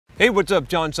Hey, what's up?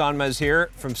 John Sonmez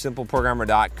here from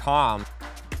simpleprogrammer.com.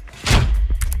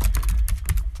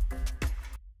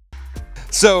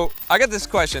 So I got this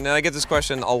question, and I get this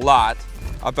question a lot,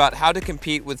 about how to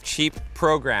compete with cheap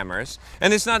programmers.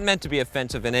 And it's not meant to be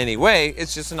offensive in any way,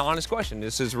 it's just an honest question.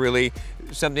 This is really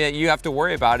something that you have to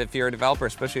worry about if you're a developer,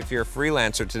 especially if you're a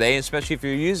freelancer today, especially if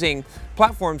you're using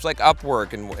platforms like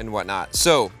Upwork and whatnot.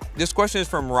 So this question is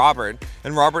from Robert,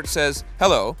 and Robert says,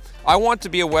 hello, I want to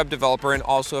be a web developer and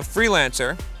also a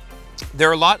freelancer. There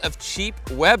are a lot of cheap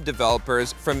web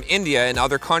developers from India and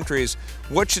other countries.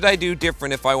 What should I do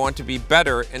different if I want to be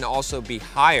better and also be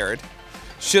hired?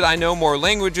 Should I know more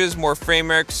languages, more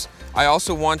frameworks? I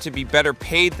also want to be better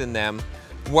paid than them.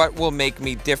 What will make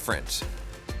me different?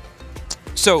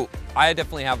 So I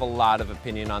definitely have a lot of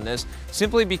opinion on this,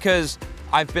 simply because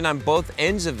I've been on both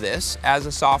ends of this as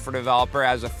a software developer,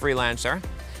 as a freelancer,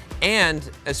 and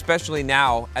especially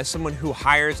now as someone who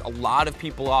hires a lot of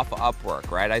people off of Upwork,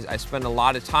 right? I spend a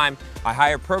lot of time, I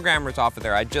hire programmers off of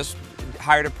there. I just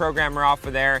hired a programmer off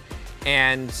of there,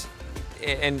 and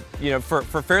you know, for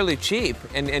fairly cheap,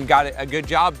 and got a good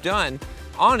job done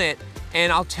on it.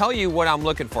 And I'll tell you what I'm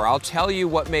looking for. I'll tell you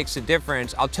what makes a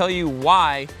difference. I'll tell you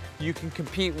why you can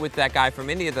compete with that guy from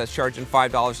India that's charging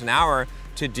 $5 an hour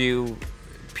to do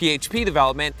PHP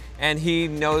development, and he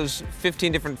knows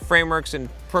 15 different frameworks and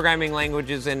programming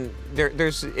languages, and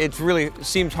it really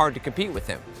seems hard to compete with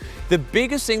him. The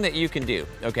biggest thing that you can do,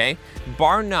 okay,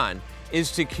 bar none,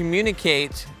 is to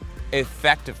communicate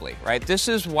effectively, right? This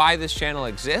is why this channel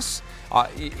exists.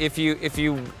 If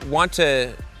you want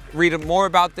to read more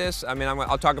about this, I mean,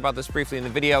 I'll talk about this briefly in the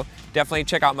video. Definitely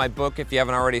check out my book if you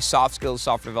haven't already, Soft Skills,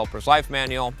 Software Developer's Life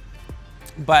Manual.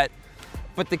 But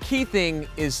the key thing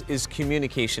is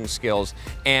communication skills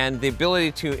and the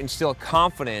ability to instill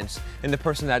confidence in the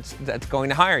person that's going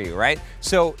to hire you, right?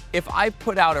 So if I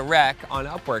put out a rec on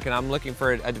Upwork and I'm looking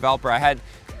for a developer, I had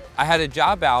a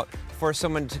job out for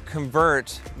someone to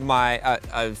convert my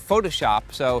Photoshop.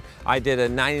 So I did a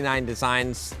 99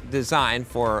 design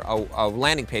for a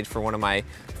landing page for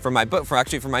my book,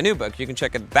 for my new book. You can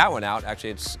check that one out. Actually,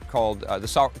 it's called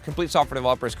the Complete Software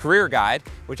Developer's Career Guide,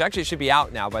 which actually should be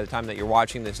out now by the time that you're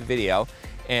watching this video.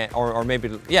 Or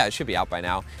maybe, yeah, it should be out by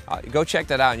now. Go check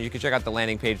that out, and you can check out the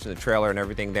landing page and the trailer and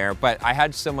everything there. But I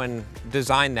had someone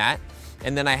design that,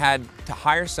 and then I had to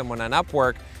hire someone on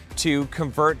Upwork to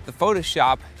convert the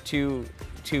Photoshop to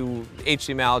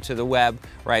HTML, to the web,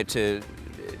 right,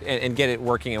 and get it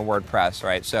working in WordPress,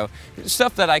 right? So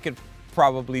stuff that I could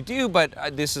probably do,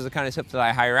 but this is the kind of stuff that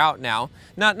I hire out now.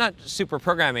 Not super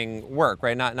programming work,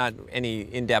 right? Not any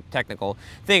in-depth technical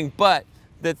thing, but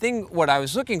the thing, what I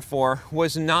was looking for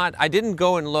was not, I didn't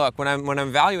go and look, when I'm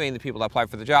evaluating the people that apply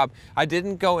for the job, I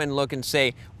didn't go and look and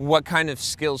say, what kind of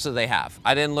skills do they have?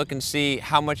 I didn't look and see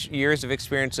how much years of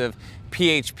experience of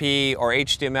PHP or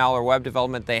HTML or web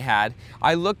development they had.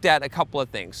 I looked at a couple of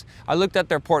things. I looked at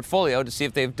their portfolio to see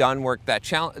if they've done work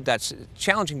that's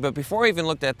challenging, but before I even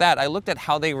looked at that, I looked at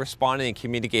how they responded and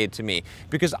communicated to me,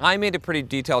 because I made a pretty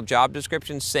detailed job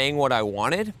description saying what I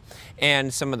wanted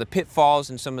and some of the pitfalls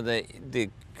and some of the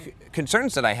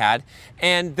concerns that I had,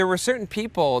 and there were certain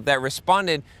people that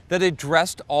responded that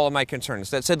addressed all of my concerns,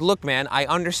 that said, look man, I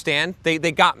understand, they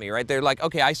got me, right? They're like,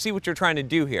 okay, I see what you're trying to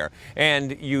do here,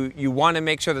 and you want to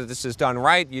make sure that this is done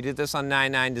right. You did this on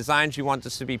 99 Designs, you want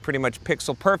this to be pretty much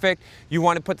pixel perfect, you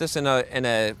want to put this in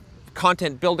a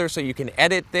content builder so you can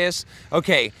edit this.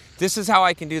 Okay, this is how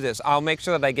I can do this. I'll make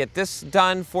sure that I get this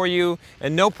done for you,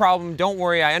 and no problem, don't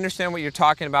worry, I understand what you're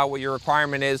talking about, what your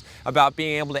requirement is about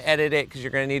being able to edit it, because you're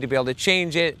going to need to be able to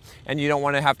change it, and you don't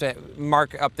want to have to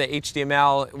mark up the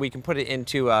HTML. We can put it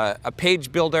into a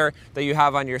page builder that you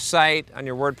have on your site, on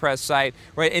your WordPress site,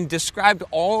 right, and described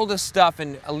all the stuff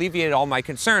and alleviated all my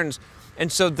concerns.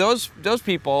 And so those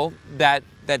people that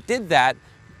did that,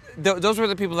 those were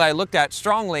the people that I looked at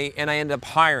strongly, and I ended up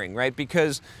hiring, right?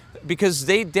 Because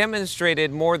they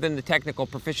demonstrated more than the technical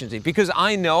proficiency. Because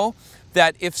I know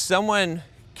that if someone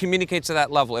communicates at that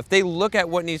level, if they look at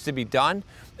what needs to be done,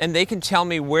 and they can tell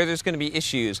me where there's going to be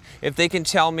issues, if they can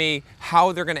tell me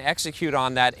how they're going to execute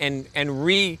on that, and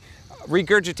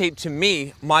regurgitate to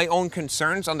me my own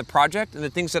concerns on the project and the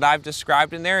things that I've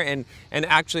described in there, and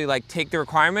actually like take the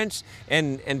requirements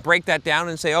and break that down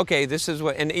and say, okay, this is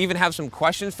what, and even have some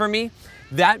questions for me,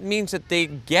 that means that they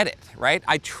get it, right?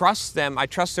 I trust them, I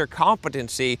trust their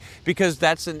competency, because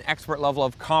that's an expert level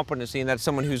of competency, and that's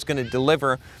someone who's going to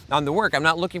deliver on the work. I'm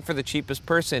not looking for the cheapest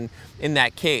person in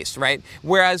that case, right?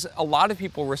 Whereas a lot of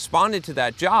people responded to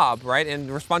that job, right, and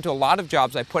respond to a lot of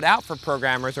jobs I put out for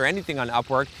programmers or anything on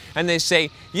Upwork, and they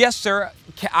say, yes, sir,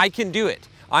 I can do it.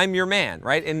 I'm your man,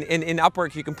 right? In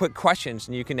Upwork, you can put questions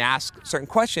and you can ask certain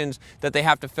questions that they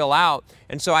have to fill out.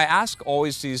 And so I ask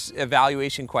always these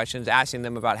evaluation questions, asking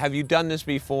them about, have you done this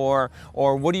before?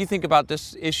 Or what do you think about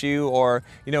this issue? Or,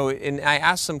 you know, and I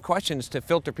ask some questions to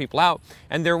filter people out.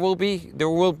 And there will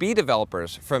be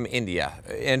developers from India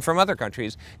and from other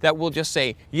countries that will just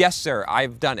say, yes, sir,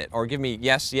 I've done it. Or give me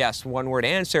yes, yes, one-word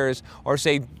answers. Or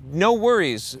say, no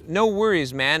worries,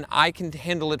 man, I can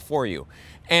handle it for you.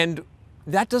 And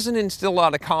that doesn't instill a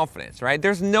lot of confidence, right?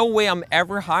 There's no way I'm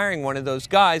ever hiring one of those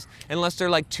guys unless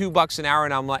they're like $2 an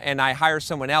hour and I hire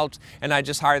someone else and I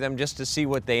just hire them just to see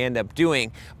what they end up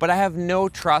doing. But I have no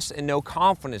trust and no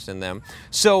confidence in them.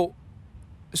 So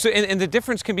the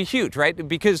difference can be huge, right?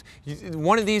 Because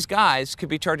one of these guys could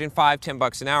be charging $5,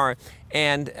 $10 an hour,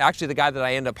 and actually the guy that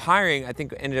I end up hiring, I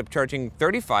think ended up charging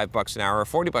 $35 an hour or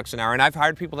 $40 an hour, and I've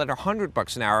hired people that are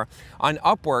 $100 an hour on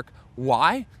Upwork.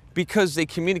 Why? Because they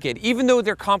communicate. Even though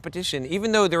they're competition,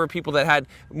 even though there were people that had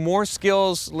more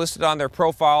skills listed on their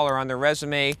profile or on their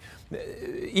resume,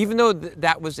 even though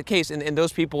that was the case, and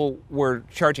those people were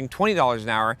charging $20 an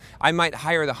hour, I might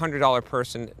hire the $100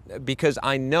 person because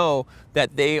I know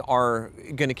that they are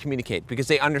going to communicate, because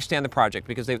they understand the project,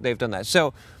 because they've done that.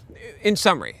 So, in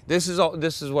summary, this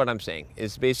is what I'm saying,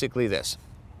 is basically this.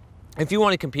 If you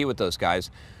want to compete with those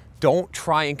guys, don't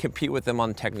try and compete with them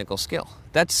on technical skill.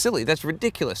 That's silly, that's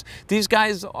ridiculous. These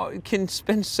guys can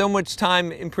spend so much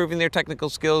time improving their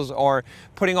technical skills or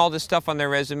putting all this stuff on their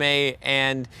resume,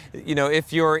 and you know,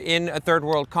 if you're in a third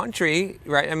world country,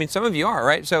 right? I mean, some of you are,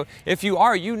 right? So if you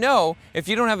are, you know, if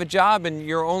you don't have a job and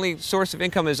your only source of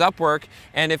income is Upwork,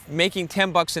 and if making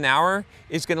 $10 an hour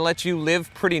is gonna let you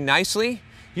live pretty nicely,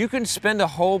 you can spend a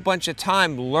whole bunch of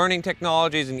time learning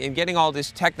technologies and getting all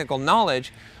this technical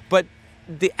knowledge, but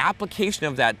the application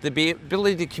of that, the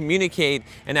ability to communicate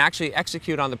and actually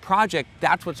execute on the project,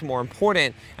 that's what's more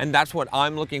important, and that's what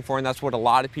I'm looking for, and that's what a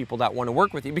lot of people that want to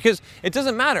work with you, because it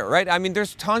doesn't matter, right? I mean,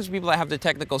 there's tons of people that have the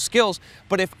technical skills,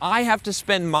 but if I have to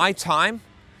spend my time,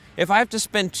 if I have to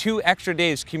spend 2 extra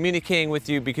days communicating with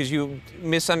you because you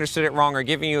misunderstood it wrong or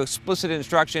giving you explicit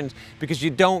instructions because you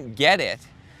don't get it,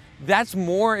 that's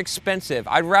more expensive.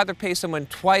 I'd rather pay someone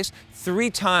twice,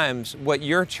 3 times what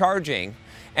you're charging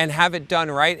and have it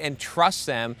done right and trust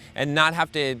them and not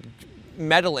have to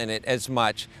meddle in it as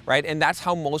much, right? And that's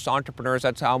how most entrepreneurs,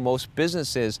 that's how most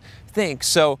businesses think.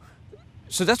 So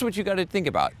that's what you got to think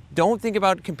about. Don't think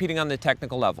about competing on the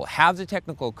technical level. Have the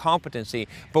technical competency,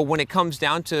 but when it comes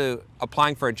down to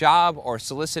applying for a job or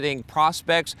soliciting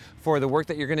prospects for the work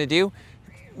that you're going to do,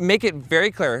 make it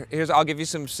very clear. I'll give you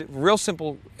some real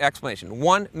simple explanation.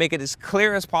 1, make it as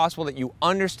clear as possible that you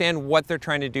understand what they're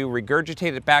trying to do,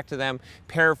 regurgitate it back to them,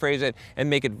 paraphrase it, and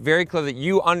make it very clear that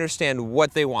you understand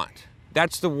what they want.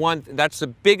 That's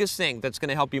the biggest thing that's going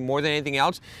to help you more than anything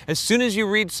else. As soon as you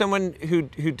read someone who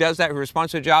does that, who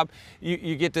responds to a job,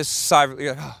 you get this sigh of,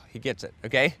 oh, he gets it,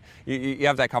 okay? You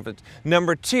have that confidence.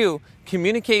 Number 2,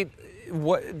 communicate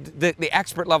what the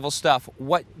expert level stuff,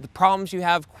 what the problems you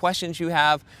have, questions you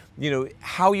have, you know,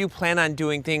 how you plan on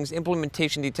doing things,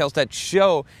 implementation details that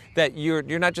show that you're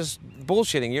not just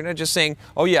bullshitting. You're not just saying,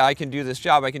 oh yeah, I can do this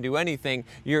job, I can do anything.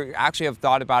 You actually have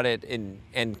thought about it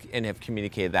and have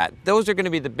communicated that. Those are going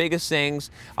to be the biggest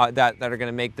things that are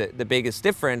going to make the biggest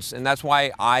difference, and that's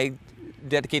why I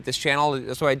dedicate this channel.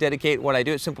 That's why I dedicate what I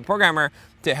do at Simple Programmer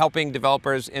to helping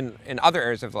developers in other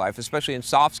areas of life, especially in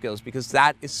soft skills, because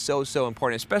that is so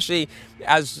important, especially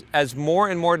as more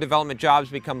and more development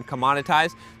jobs become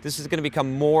commoditized. This is going to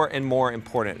become more and more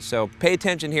important. So pay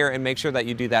attention here and make sure that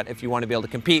you do that if you want to be able to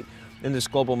compete in this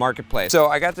global marketplace. So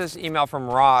I got this email from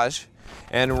Raj,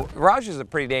 and Raj is a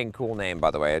pretty dang cool name,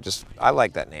 by the way. I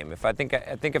like that name. I think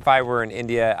if I were in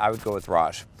India, I would go with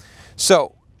Raj.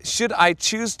 So, should I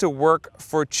choose to work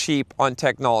for cheap on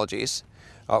technologies,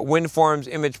 WinForms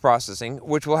image processing,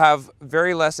 which will have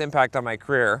very less impact on my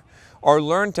career, or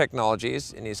learn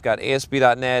technologies, and he's got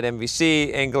ASP.NET,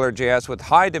 MVC, AngularJS with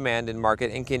high demand in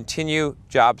market, and continue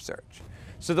job search?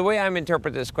 So the way I'm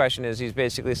interpreting this question is he's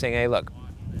basically saying, hey, look,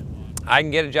 I can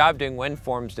get a job doing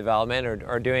WinForms development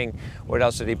or doing, what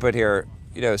else did he put here?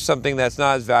 You know, something that's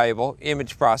not as valuable,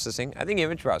 image processing. I think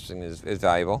image processing is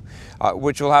valuable,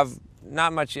 which will have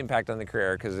not much impact on the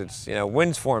career because it's, you know,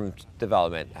 WinForms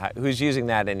development. Who's using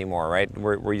that anymore, right?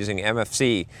 We're using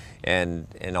MFC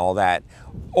and all that.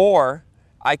 Or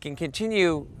I can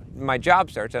continue my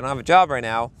job search. I don't have a job right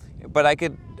now, but I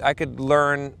could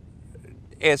learn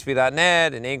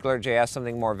ASP.NET and AngularJS,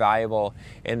 something more valuable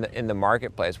in the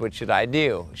marketplace. What should I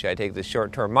do? Should I take the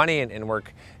short-term money and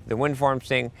work the WinForms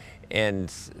thing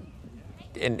and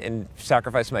and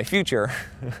sacrifice my future?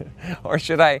 Or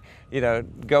should I,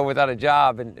 go without a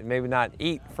job and maybe not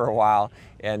eat for a while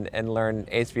and learn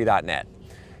ASP.NET?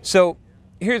 So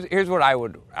here's what I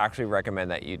would actually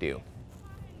recommend that you do.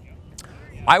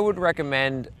 I would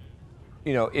recommend,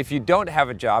 if you don't have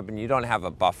a job and you don't have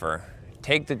a buffer,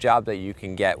 take the job that you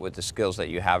can get with the skills that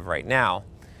you have right now,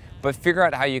 but figure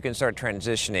out how you can start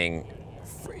transitioning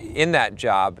in that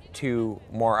job to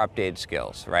more updated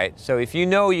skills, right? So if you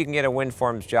know you can get a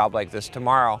WinForms job like this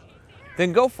tomorrow,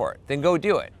 then go for it, then go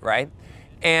do it, right?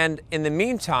 And in the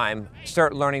meantime,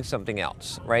 start learning something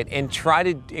else, right? And try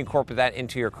to incorporate that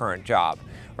into your current job,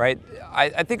 right?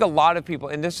 I think a lot of people,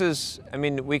 and this is,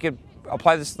 we could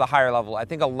apply this to the higher level. I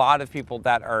think a lot of people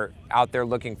that are out there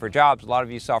looking for jobs, a lot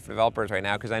of you software developers right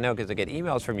now, because I get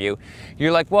emails from you,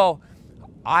 you're like, well,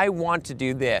 I want to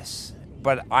do this,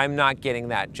 but I'm not getting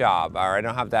that job, or I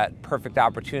don't have that perfect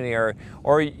opportunity,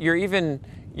 or you're even,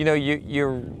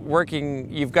 you're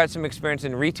working, you've got some experience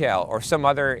in retail or some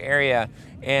other area,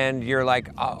 and you're like,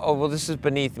 oh, well, this is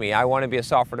beneath me. I want to be a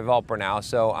software developer now,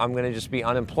 so I'm going to just be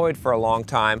unemployed for a long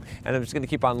time, and I'm just going to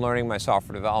keep on learning my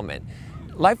software development.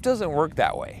 Life doesn't work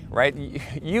that way, right?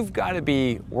 You've got to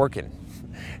be working.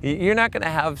 You're not going to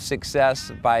have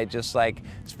success by just like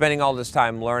spending all this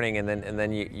time learning and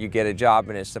then you get a job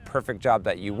and it's the perfect job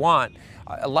that you want.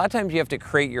 A lot of times you have to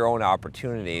create your own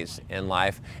opportunities in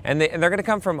life, and they're going to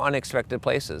come from unexpected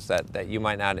places that you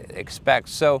might not expect.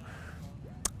 So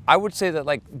I would say that,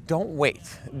 like, don't wait.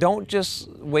 Don't just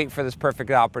wait for this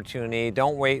perfect opportunity.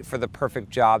 Don't wait for the perfect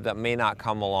job that may not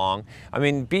come along.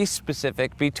 Be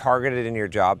specific, be targeted in your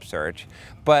job search,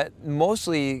 but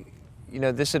mostly,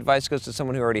 this advice goes to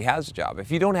someone who already has a job.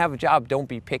 If you don't have a job, don't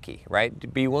be picky,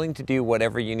 right? Be willing to do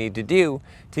whatever you need to do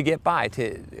to get by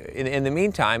in the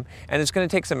meantime, and it's going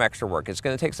to take some extra work. It's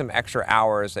going to take some extra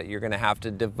hours that you're going to have to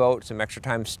devote some extra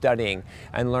time studying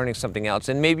and learning something else,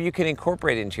 and maybe you can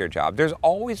incorporate it into your job. There's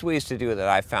always ways to do it that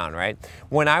I found, right?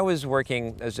 When I was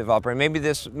working as a developer, and maybe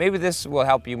this will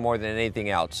help you more than anything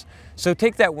else. So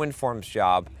take that WinForms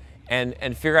job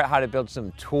and figure out how to build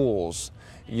some tools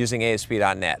using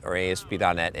ASP.NET or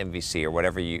ASP.NET MVC or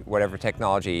whatever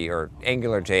technology, or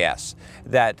AngularJS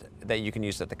that you can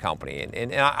use at the company.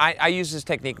 And I use this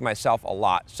technique myself a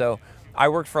lot. So I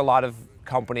worked for a lot of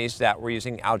companies that were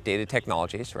using outdated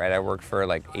technologies, right? I worked for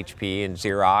like HP and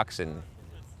Xerox and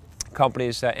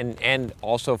companies that, and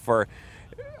also for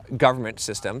government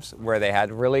systems where they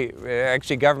had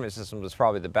actually government systems was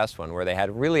probably the best one, where they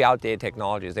had really outdated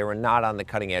technologies. They were not on the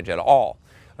cutting edge at all.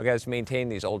 Guys maintain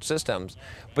these old systems.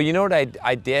 But you know what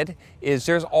I did is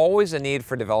there's always a need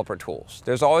for developer tools.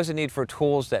 There's always a need for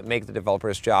tools that make the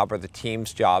developer's job or the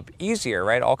team's job easier,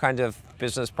 right? All kinds of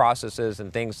business processes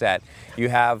and things that you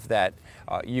have that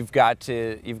you've got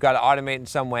to automate in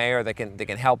some way, or they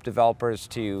can help developers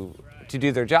to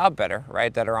do their job better,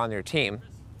 right? That are on your team.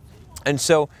 And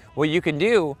so what you can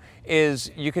do is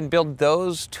you can build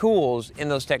those tools in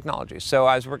those technologies. So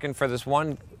I was working for this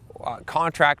one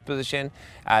contract position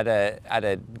at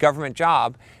a government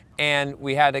job, and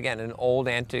we had, again, an old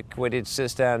antiquated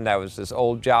system that was this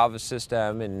old Java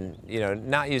system, and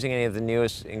not using any of the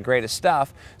newest and greatest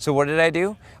stuff. So what did I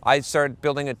do? I started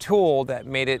building a tool that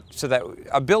made it so that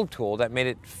a build tool that made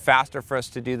it faster for us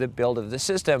to do the build of the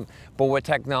system. But what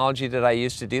technology did I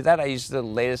use to do that? I used the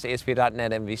latest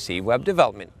ASP.NET MVC web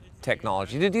development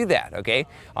technology to do that, okay?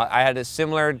 I had a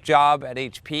similar job at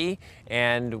HP,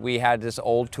 and we had this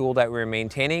old tool that we were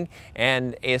maintaining,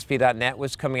 and ASP.NET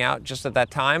was coming out just at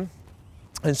that time.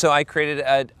 And so I created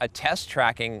a test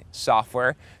tracking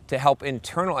software to help an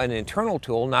internal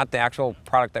tool, not the actual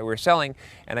product that we're selling,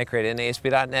 and I created an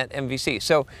ASP.NET MVC.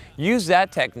 So use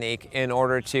that technique in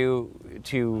order to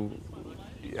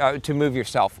move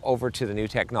yourself over to the new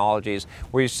technologies,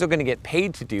 where you're still going to get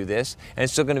paid to do this, and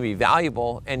it's still going to be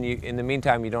valuable, and in the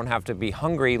meantime, you don't have to be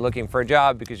hungry looking for a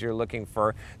job because you're looking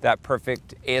for that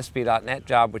perfect ASP.NET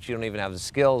job, which you don't even have the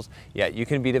skills yet. You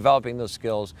can be developing those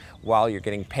skills while you're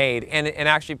getting paid, and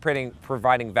actually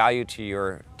providing value to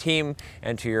your team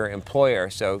and to your employer.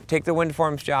 So take the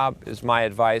WinForms job is my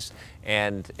advice,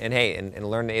 and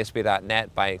learn the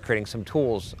ASP.NET by creating some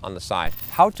tools on the side.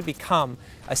 How to become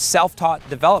a self-taught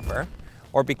developer,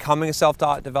 or becoming a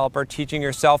self-taught developer, teaching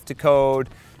yourself to code,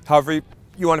 however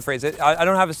you want to phrase it. I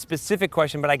don't have a specific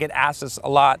question, but I get asked this a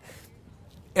lot.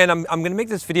 And I'm going to make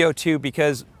this video too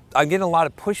because I'm getting a lot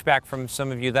of pushback from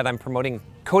some of you that I'm promoting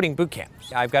coding bootcamp.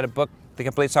 I've got a book, The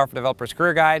Complete Software Developer's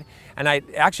Career Guide, and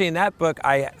actually in that book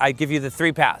I give you the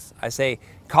 3 paths. I say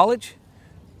college,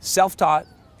 self-taught,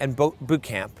 and boot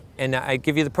camp, and I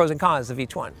give you the pros and cons of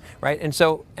each one, right? And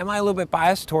so, am I a little bit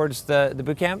biased towards the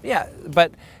boot camp? Yeah,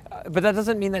 but But that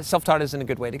doesn't mean that self-taught isn't a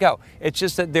good way to go. It's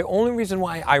just that the only reason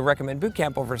why I recommend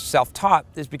bootcamp over self-taught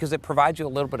is because it provides you a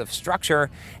little bit of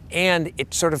structure and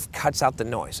it sort of cuts out the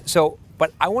noise. So,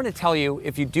 but I want to tell you,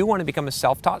 if you do want to become a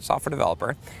self-taught software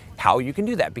developer, how you can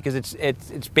do that, because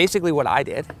it's basically what I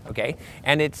did, okay?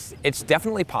 And it's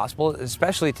definitely possible,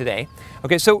 especially today.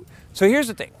 Okay, so here's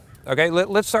the thing, okay?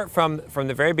 Let's start from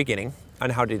the very beginning on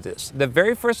how to do this. The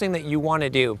very first thing that you want to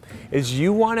do is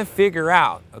you want to figure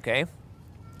out, okay?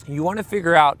 You want to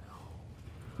figure out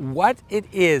what it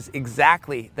is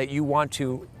exactly that you want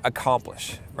to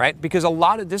accomplish, right? Because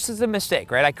this is a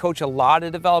mistake, right? I coach a lot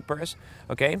of developers,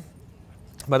 okay?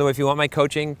 By the way, if you want my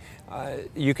coaching,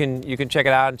 you can check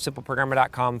it out at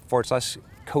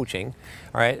simpleprogrammer.com/coaching.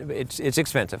 All right, it's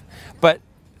expensive, but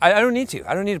I don't need to.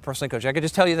 I don't need to personally coach. I could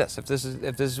just tell you this if this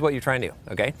is what you're trying to do.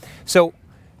 Okay, so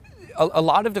a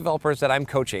lot of developers that I'm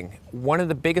coaching, one of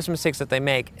the biggest mistakes that they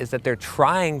make is that they're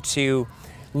trying to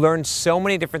learn so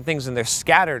many different things and they're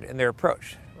scattered in their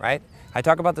approach. Right? I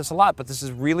talk about this a lot, but this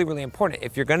is really, really important.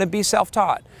 If you're going to be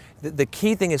self-taught, the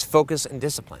key thing is focus and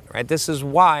discipline, right? This is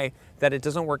why that it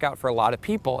doesn't work out for a lot of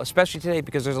people, especially today,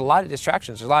 because there's a lot of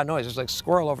distractions, there's a lot of noise, there's like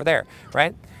squirrel over there,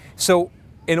 right? So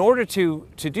in order to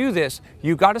do this,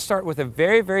 you got to start with a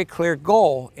very, very clear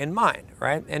goal in mind,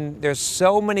 right? And there's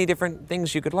so many different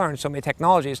things you could learn, so many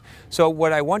technologies. So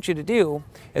what I want you to do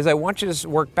is I want you to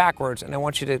work backwards, and I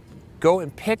want you to go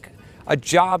and pick a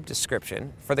job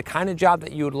description for the kind of job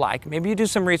that you would like. Maybe you do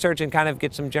some research and kind of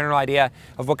get some general idea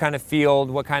of what kind of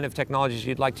field, what kind of technologies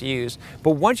you'd like to use.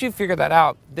 But once you figure that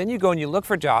out, then you go and you look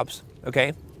for jobs,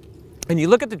 okay? And you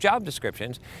look at the job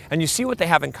descriptions and you see what they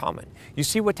have in common. You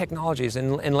see what technologies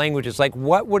and languages, like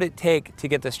what would it take to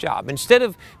get this job? Instead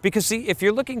of, because see, if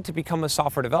you're looking to become a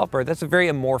software developer, that's a very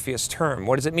amorphous term.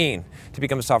 What does it mean to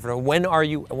become a software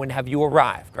developer? When have you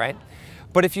arrived, right?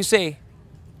 But if you say,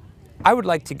 I would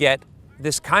like to get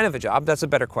this kind of a job, that's a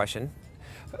better question,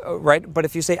 right? But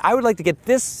if you say, I would like to get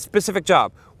this specific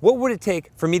job, what would it take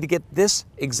for me to get this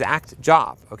exact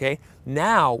job, okay?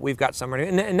 Now we've got somebody,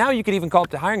 and now you could even call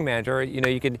up the hiring manager, or,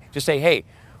 you could just say, hey,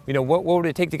 what would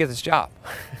it take to get this job?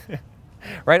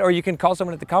 Right? Or you can call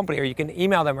someone at the company, or you can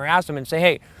email them or ask them and say,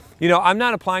 hey, I'm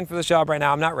not applying for this job right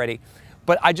now, I'm not ready.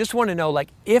 But I just want to know, like,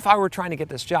 if I were trying to get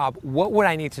this job, what would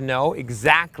I need to know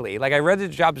exactly? Like, I read the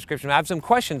job description. I have some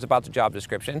questions about the job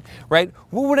description, right?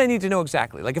 What would I need to know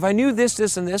exactly? Like, if I knew this,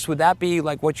 this, and this, would that be,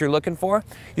 like, what you're looking for?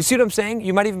 You see what I'm saying?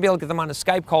 You might even be able to get them on a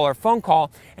Skype call or a phone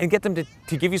call and get them to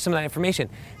give you some of that information.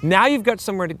 Now you've got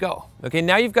somewhere to go, okay?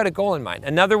 Now you've got a goal in mind.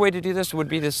 Another way to do this would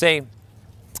be to say,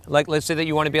 like, let's say that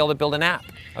you want to be able to build an app,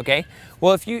 okay?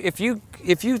 Well, if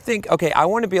you think, okay, I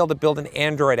want to be able to build an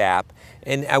Android app,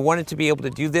 and I want it to be able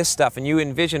to do this stuff, and you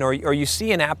envision, or you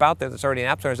see an app out there that's already an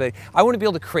app store, and say, I want to be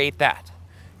able to create that.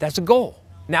 That's a goal.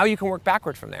 Now you can work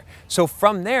backwards from there. So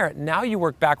from there, now you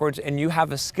work backwards, and you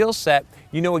have a skill set.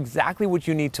 You know exactly what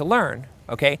you need to learn,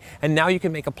 okay? And now you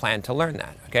can make a plan to learn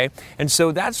that, okay? And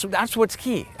so that's what's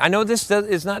key. I know this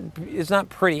is not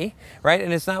pretty, right?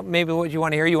 And it's not maybe what you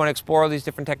want to hear. You want to explore all these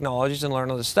different technologies and learn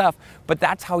all this stuff, but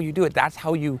that's how you do it. That's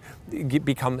how you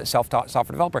become a self-taught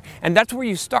software developer. And that's where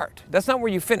you start. That's not where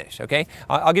you finish, okay?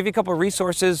 I'll give you a couple of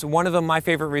resources. One of them, my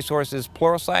favorite resource, is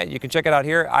Pluralsight. You can check it out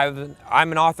here.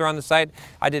 I'm an author on the site.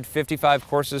 I did 55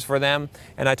 courses for them,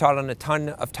 and I taught on a ton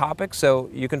of topics, so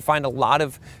you can find a lot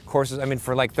of courses. I mean,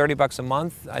 for like 30 bucks a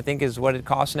month, I think is what it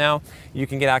costs now. You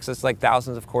can get access to like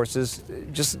thousands of courses.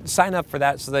 Just sign up for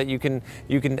that so that you can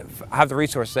have the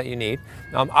resources that you need.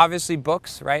 Obviously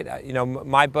books, right?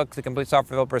 My book, The Complete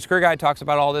Software Developer's Career Guide, talks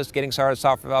about all this, getting started as a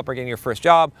software developer, getting your first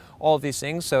job, all of these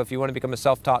things. So if you want to become a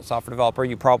self-taught software developer,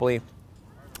 you probably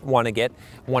want to get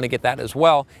that as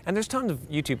well. And there's tons of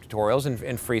YouTube tutorials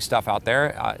and free stuff out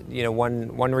there.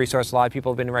 One resource a lot of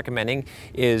people have been recommending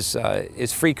is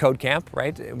Free Code Camp,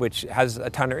 right? Which has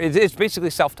a ton of, it's basically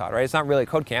self-taught, right? It's not really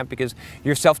Code Camp because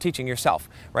you're self-teaching yourself,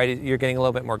 right? You're getting a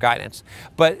little bit more guidance.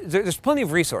 But there's plenty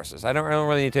of resources. I don't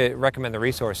really need to recommend the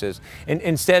resources. And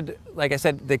instead, like I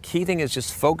said, the key thing is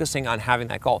just focusing on having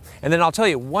that goal. And then I'll tell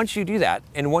you, once you do that,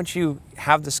 and once you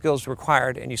have the skills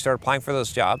required and you start applying for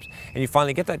those jobs and you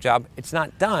finally get that job, it's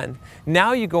not done.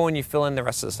 Now you go and you fill in the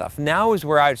rest of the stuff. Now is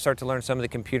where I would start to learn some of the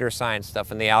computer science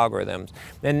stuff and the algorithms.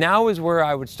 And now is where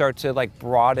I would start to like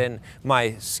broaden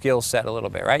my skill set a little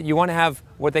bit, right? You want to have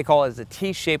what they call as a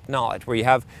T-shaped knowledge, where you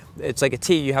have, it's like a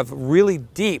T, you have really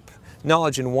deep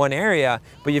knowledge in one area,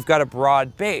 but you've got a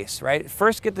broad base, right?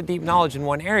 First get the deep knowledge in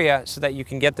one area so that you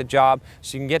can get the job,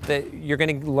 so you can get you're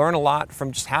going to learn a lot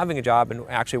from just having a job and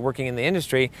actually working in the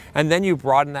industry, and then you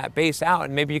broaden that base out,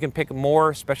 and maybe you can pick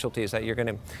more specialties that you're going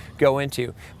to go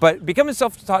into. But becoming a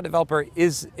self-taught developer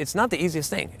it's not the easiest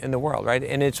thing in the world, right?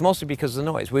 And it's mostly because of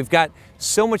the noise. We've got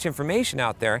so much information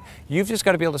out there. You've just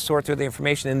got to be able to sort through the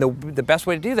information, and the best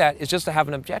way to do that is just to have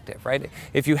an objective, right?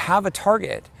 If you have a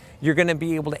target, you're going to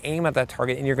be able to aim at that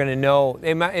target, and you're going to know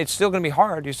it's still going to be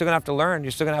hard. You're still going to have to learn.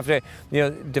 You're still going to have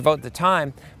to, devote the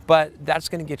time. But that's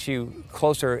going to get you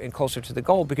closer and closer to the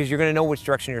goal, because you're going to know which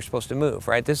direction you're supposed to move,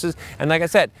 right? And like I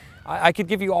said, I could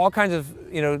give you all kinds of,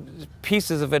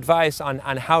 pieces of advice on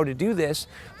how to do this,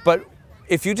 but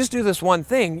if you just do this one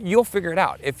thing, you'll figure it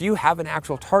out. If you have an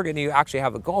actual target and you actually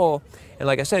have a goal, and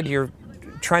like I said, you're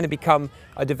trying to become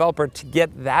a developer to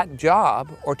get that job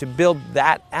or to build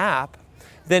that app,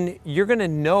 then you're going to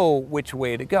know which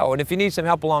way to go. And if you need some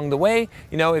help along the way,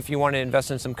 if you want to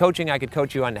invest in some coaching, I could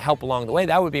coach you on help along the way.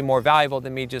 That would be more valuable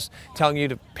than me just telling you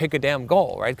to pick a damn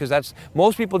goal, right? Because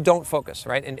most people don't focus,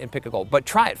 right, and pick a goal. But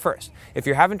try it first. If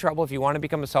you're having trouble, if you want to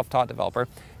become a self-taught developer,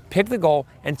 pick the goal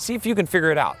and see if you can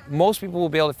figure it out. Most people will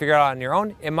be able to figure it out on your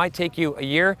own. It might take you a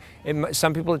year.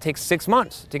 Some people, it takes 6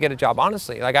 months to get a job,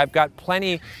 honestly. Like, I've got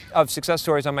plenty of success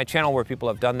stories on my channel where people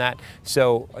have done that.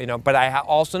 So, but I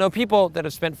also know people that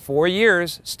have spent 4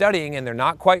 years studying and they're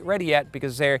not quite ready yet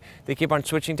because they keep on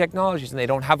switching technologies and they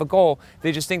don't have a goal.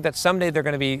 They just think that someday they're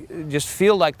going to just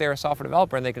feel like they're a software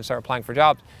developer and they can start applying for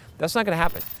jobs. That's not going to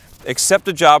happen. Accept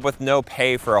a job with no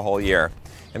pay for a whole year.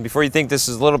 And before you think this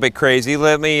is a little bit crazy,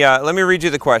 let me read you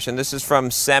the question. This is from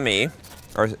Semi,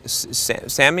 or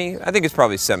Sammy? I think it's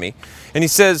probably Semi. And he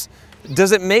says,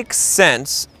 does it make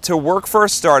sense to work for a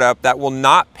startup that will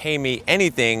not pay me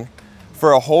anything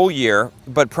for a whole year,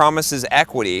 but promises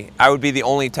equity? I would be the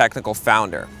only technical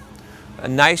founder. A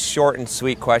nice, short, and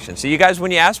sweet question. So you guys,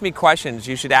 when you ask me questions,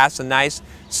 you should ask a nice,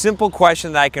 simple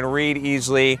question that I can read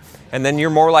easily, and then you're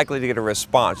more likely to get a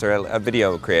response or a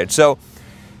video created. So,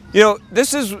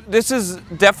 this is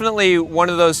definitely one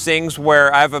of those things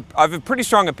where I have a pretty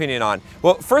strong opinion on.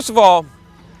 Well, first of all,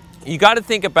 you got to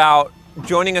think about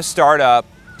joining a startup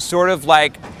sort of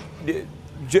like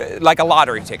a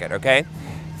lottery ticket, okay?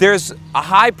 There's a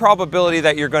high probability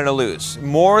that you're going to lose.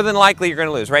 More than likely you're going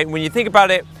to lose, right? When you think about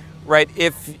it, right,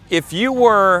 if you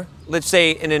were, let's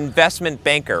say, an investment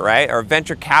banker, right, or a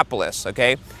venture capitalist,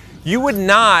 okay, you would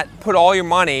not put all your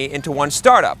money into one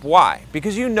startup. Why?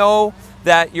 Because you know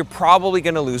that you're probably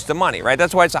going to lose the money, right?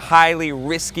 That's why it's a highly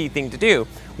risky thing to do.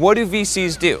 What do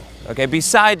VCs do? Okay,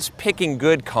 besides picking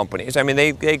good companies, I mean,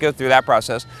 they go through that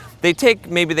process.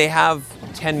 Maybe they have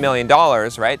 $10 million,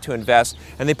 right, to invest,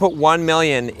 and they put $1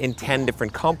 million in 10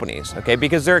 different companies, okay?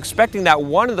 Because they're expecting that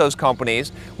one of those companies,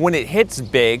 when it hits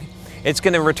big, it's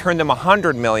going to return them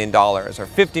 $100 million or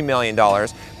 $50 million,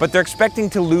 but they're expecting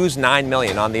to lose $9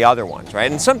 million on the other ones,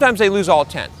 right? And sometimes they lose all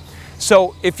 10.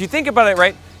 So if you think about it,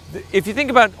 right,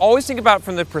 always think about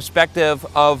from the perspective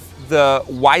of the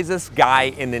wisest guy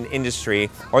in an industry,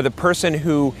 or the person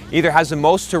who either has the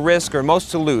most to risk or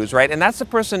most to lose, right? And that's the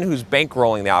person who's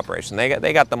bankrolling the operation.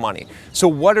 They got the money. So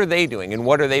what are they doing and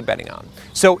what are they betting on?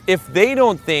 So if they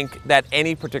don't think that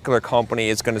any particular company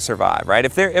is going to survive, right?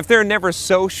 If they're never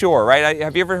so sure, right?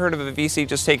 Have you ever heard of a VC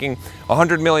just taking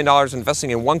 $100 million,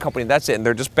 investing in one company, that's it, and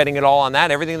they're just betting it all on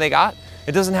that, everything they got?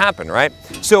 It doesn't happen, right?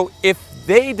 So if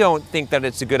they don't think that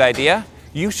it's a good idea,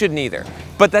 you shouldn't either.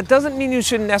 But that doesn't mean you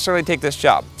shouldn't necessarily take this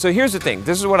job. So here's the thing.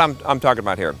 This is what I'm talking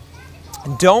about here.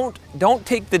 Don't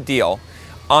take the deal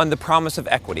on the promise of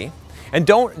equity, and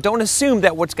don't assume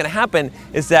that what's going to happen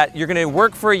is that you're going to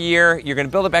work for a year, you're going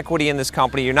to build up equity in this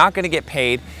company, you're not going to get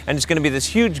paid, and it's going to be this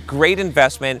huge, great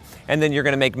investment, and then you're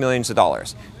going to make millions of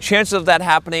dollars. Chances of that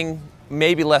happening,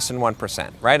 maybe less than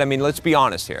 1%, right? I mean, let's be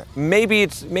honest here. Maybe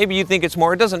you think it's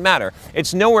more, it doesn't matter.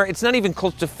 It's nowhere, it's not even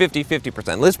close to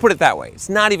 50%. Let's put it that way. It's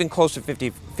not even close to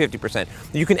 50%.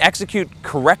 You can execute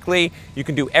correctly, you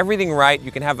can do everything right,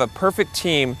 you can have a perfect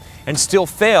team and still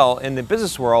fail in the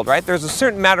business world, right? There's a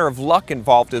certain matter of luck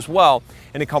involved as well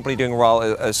in a company doing well,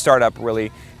 a startup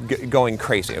really going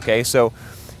crazy, okay? So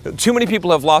too many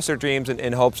people have lost their dreams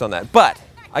and hopes on that. But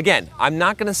again, I'm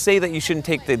not going to say that you shouldn't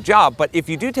take the job, but if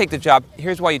you do take the job,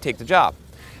 here's why you take the job.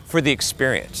 For the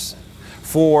experience,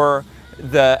 for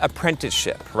the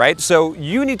apprenticeship, right? So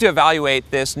you need to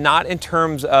evaluate this not in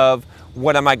terms of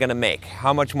what am I going to make?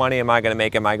 How much money am I going to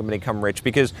make? Am I going to become rich?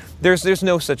 Because there's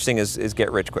no such thing as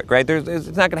get rich quick, right? It's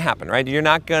not going to happen, right? You're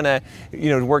not going to,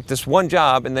 work this one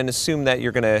job and then assume that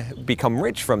you're going to become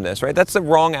rich from this, right? That's the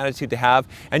wrong attitude to have,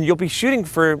 and you'll be shooting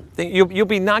for, you'll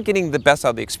be not getting the best out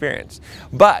of the experience.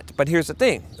 But here's the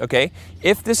thing, okay?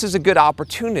 If this is a good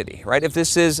opportunity, right? If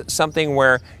this is something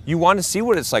where you want to see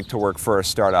what it's like to work for a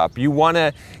startup, you want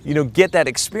to, get that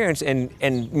experience,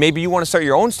 and maybe you want to start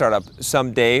your own startup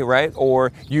someday, right?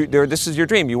 Or this is your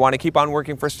dream. You want to keep on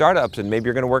working for startups, and maybe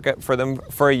you're going to work for them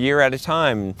for a year at a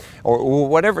time, or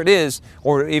whatever it is,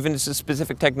 or even it's a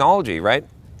specific technology, right?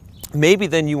 Maybe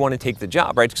then you want to take the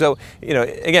job, right? So,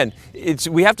 again,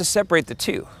 we have to separate the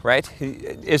two, right?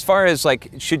 As far as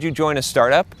like, should you join a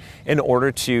startup in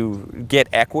order to get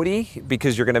equity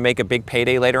because you're going to make a big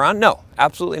payday later on? No,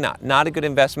 absolutely not. Not a good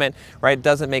investment, right? It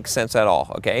doesn't make sense at all,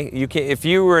 okay? If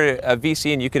you were a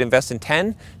VC and you could invest in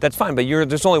 10, that's fine, but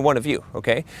there's only one of you,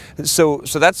 okay? So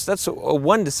that's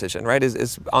one decision, right?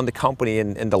 Is on the company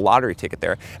and the lottery ticket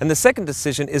there. And the second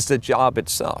decision is the job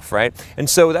itself, right? And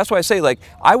so that's why I say, like,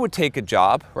 I would take a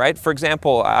job, right? For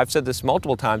example, I've said this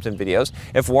multiple times in videos.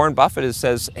 If Warren Buffett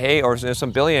says, hey, or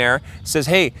some billionaire says,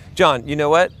 hey, John, you know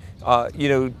what?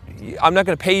 I'm not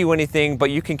going to pay you anything, but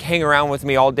you can hang around with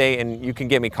me all day and you can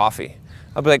get me coffee.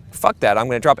 I'll be like, fuck that. I'm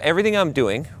going to drop everything I'm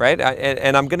doing, right?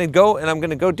 And I'm going to go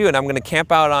do it. I'm going to camp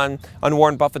out on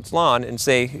Warren Buffett's lawn and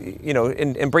say,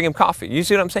 and bring him coffee. You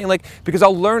see what I'm saying? Like, because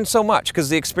I'll learn so much because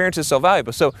the experience is so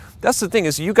valuable. So that's the thing,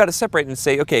 is you got to separate and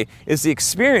say, okay, is the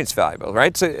experience valuable,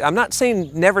 right? So I'm not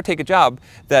saying never take a job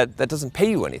that doesn't pay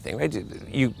you anything, right?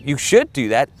 You should do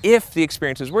that if the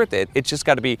experience is worth it. It's just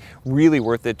got to be really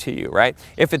worth it to you, right?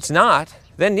 If it's not,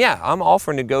 then yeah, I'm all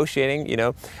for negotiating.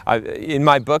 In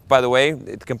my book, by the way,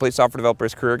 The Complete Software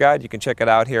Developer's Career Guide, you can check it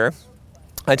out here.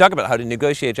 I talk about how to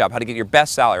negotiate a job, how to get your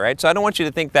best salary, right? So I don't want you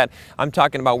to think that I'm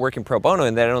talking about working pro bono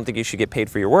and that I don't think you should get paid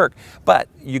for your work, but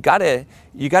you gotta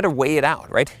weigh it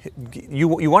out, right? You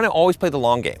want to always play the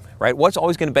long game, right? What's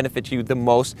always going to benefit you the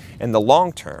most in the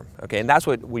long term, okay? And that's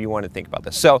what you want to think about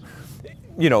this. So,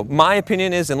 my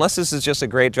opinion is, unless this is just a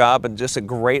great job and just a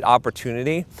great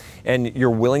opportunity and you're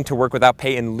willing to work without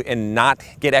pay and not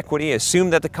get equity,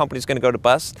 assume that the company's going to go to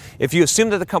bust. If you assume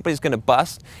that the company's going to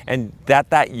bust and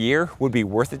that year would be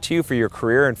worth it to you for your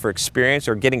career and for experience,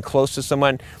 or getting close to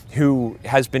someone who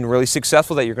has been really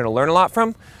successful that you're going to learn a lot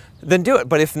from, then do it.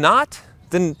 But if not,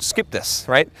 then skip this,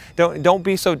 right? Don't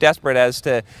be so desperate as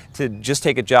to just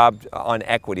take a job on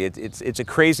equity. It's a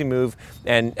crazy move,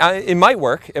 and it might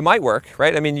work,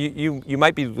 right? I mean, you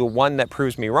might be the one that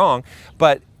proves me wrong,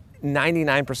 but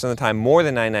 99% of the time, more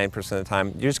than 99% of the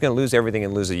time, you're just going to lose everything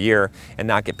and lose a year and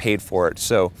not get paid for it.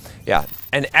 So yeah,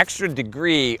 an extra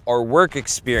degree or work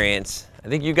experience. I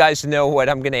think you guys know what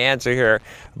I'm going to answer here,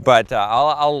 but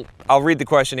I'll read the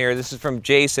question here. This is from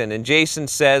Jason, and Jason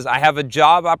says, I have a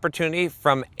job opportunity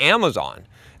from Amazon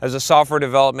as a software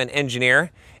development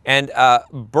engineer and a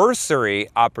bursary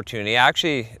opportunity.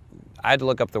 Actually, I had to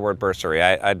look up the word bursary.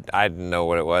 I didn't know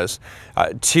what it was.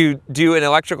 To do an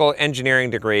electrical engineering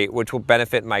degree, which will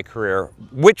benefit my career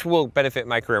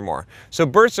more. So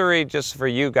bursary, just for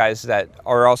you guys that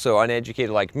are also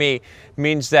uneducated like me,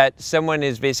 means that someone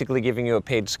is basically giving you a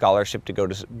paid scholarship to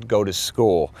go to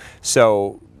school.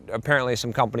 So apparently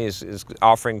some companies is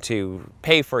offering to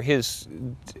pay for his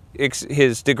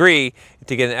degree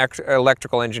to get an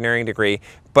electrical engineering degree,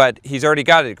 but he's already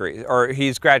got a degree, or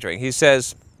he's graduating. He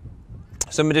says,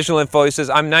 some additional info. He says,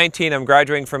 I'm 19, I'm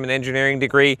graduating from an engineering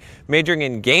degree, majoring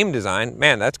in game design.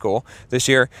 Man, that's cool, this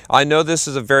year. I know this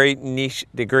is a very niche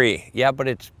degree. Yeah, but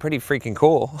it's pretty freaking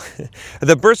cool.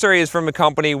 The bursary is from a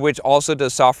company which also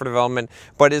does software development,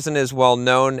 but isn't as well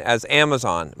known as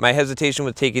Amazon. My hesitation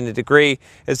with taking the degree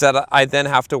is that I then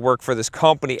have to work for this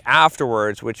company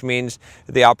afterwards, which means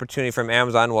the opportunity from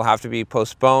Amazon will have to be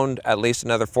postponed at least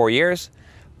another 4 years.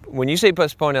 When you say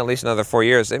postpone at least another 4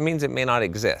 years, it means it may not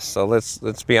exist. So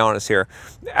let's be honest here.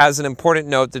 As an important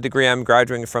note, the degree I'm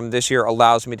graduating from this year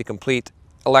allows me to complete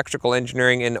electrical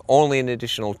engineering in only an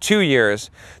additional 2 years.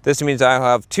 This means I'll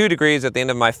have 2 degrees at the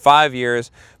end of my 5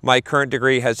 years. My current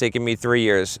degree has taken me 3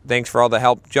 years. Thanks for all the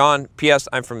help, John. P.S.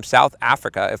 I'm from South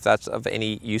Africa, if that's of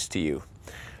any use to you.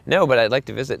 No, but I'd like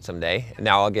to visit someday.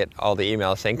 Now I'll get all the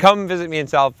emails saying, come visit me in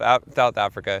South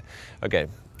Africa. Okay.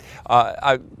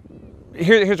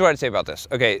 Here's what I'd say about this.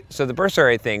 Okay, so the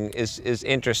bursary thing is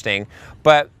interesting,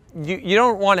 but you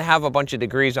don't want to have a bunch of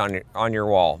degrees on your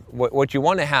wall. What you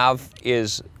want to have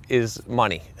is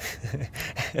money.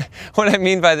 what I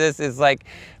mean by this is like,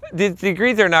 the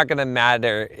degrees are not going to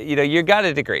matter. You know, you got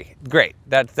a degree, great,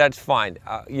 that's fine.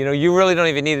 You know, you really don't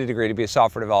even need a degree to be a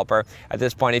software developer at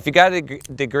this point. If you got a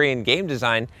degree in game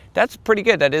design, that's pretty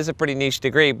good. That is a pretty niche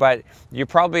degree, but you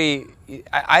probably,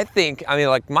 I think, I mean,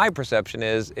 like my perception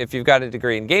is, if you've got a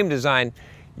degree in game design,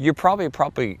 you're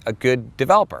probably a good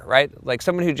developer, right? Like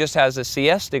someone who just has a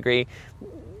CS degree,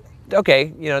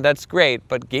 okay, you know, that's great,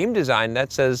 but game design,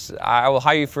 that says I will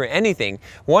hire you for anything.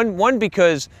 One,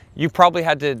 because you probably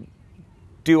had to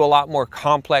do a lot more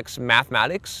complex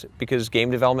mathematics, because game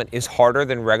development is harder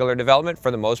than regular development for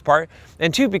the most part,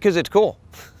 and two, because it's cool.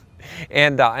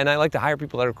 And I like to hire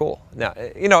people that are cool. Now,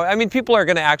 you know, I mean, people are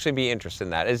going to actually be interested in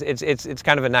that. It's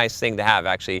kind of a nice thing to have,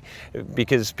 actually,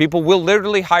 because people will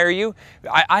literally hire you.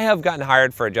 I have gotten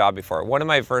hired for a job before. One of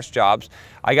my first jobs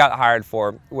I got hired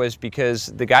for was because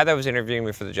the guy that was interviewing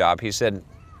me for the job, he said,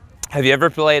 "Have you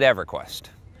ever played EverQuest?"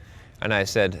 And I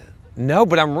said, "No,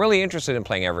 but I'm really interested in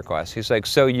playing EverQuest." He's like,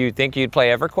 "So you think you'd play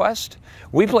EverQuest?"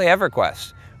 "We play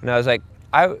EverQuest." And I was like,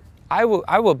 I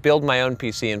will build my own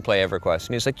PC and play EverQuest.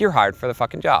 And he's like, "You're hired for the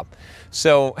fucking job."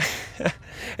 So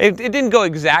it didn't go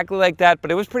exactly like that, but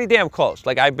it was pretty damn close.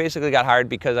 Like, I basically got hired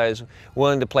because I was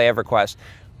willing to play EverQuest.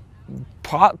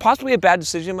 Possibly a bad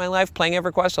decision in my life, playing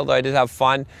EverQuest, although I did have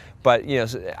fun, but you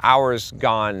know, hours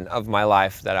gone of my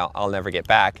life that I'll never get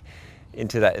back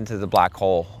into the black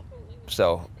hole.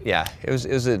 So yeah, it was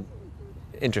an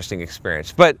interesting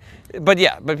experience. But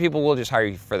people will just hire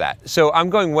you for that. So I'm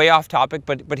going way off topic,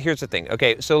 but here's the thing.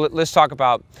 Okay, so let's talk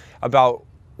about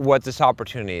what this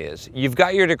opportunity is. You've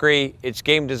got your degree, it's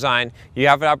game design, you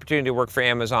have an opportunity to work for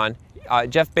Amazon.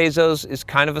 Jeff Bezos is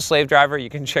kind of a slave driver. You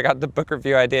can check out the book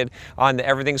review I did on the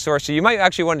Everything Store. So you might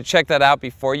actually want to check that out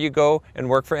before you go and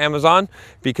work for Amazon,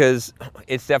 because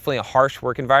it's definitely a harsh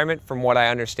work environment from what I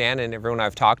understand and everyone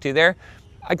I've talked to there.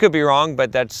 I could be wrong,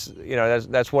 but that's, you know,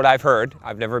 that's what I've heard.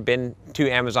 I've never been to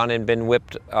Amazon and been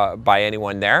whipped by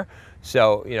anyone there.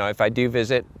 So, you know, if I do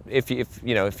visit, if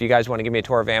you guys want to give me a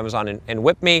tour of Amazon and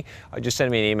whip me, just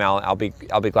send me an email. I'll be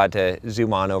glad to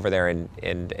zoom on over there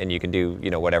and you can do,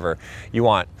 you know, whatever you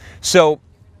want. So,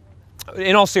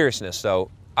 in all seriousness,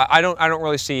 though, I don't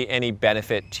really see any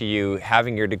benefit to you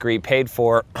having your degree paid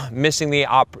for, missing the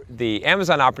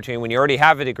Amazon opportunity when you already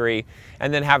have a degree,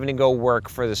 and then having to go work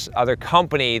for this other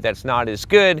company that's not as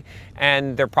good,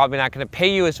 and they're probably not going to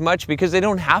pay you as much because they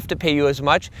don't have to pay you as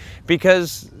much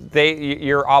because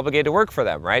you're obligated to work for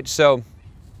them, right? So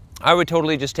I would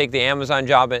totally just take the Amazon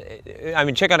job. I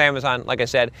mean, check out Amazon, like I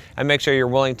said, and make sure you're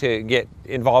willing to get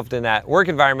involved in that work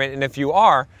environment. And if you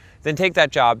are, then take that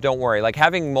job. Don't worry. Like,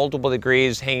 having multiple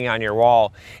degrees hanging on your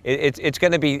wall, it's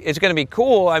gonna be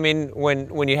cool. I mean,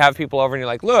 when you have people over and you're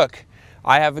like, "Look,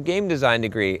 I have a game design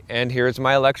degree, and here's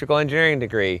my electrical engineering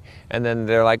degree," and then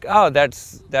they're like, "Oh,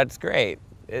 that's great."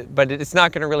 But it's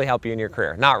not going to really help you in your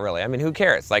career. Not really. I mean, who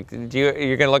cares? Like, you're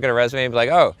going to look at a resume and be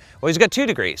like, "Oh, well, he's got 2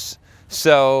 degrees.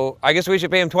 So I guess we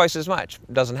should pay him twice as much."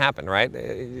 It doesn't happen, right?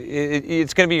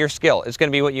 It's going to be your skill. It's going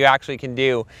to be what you actually can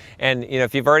do. And you know,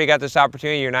 if you've already got this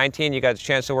opportunity, you're 19, you got the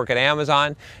chance to work at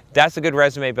Amazon, that's a good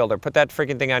resume builder. Put that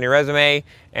freaking thing on your resume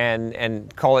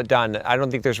and call it done. I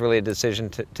don't think there's really a decision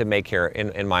to make here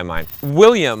in my mind.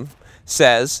 William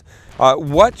says,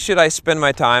 what should I spend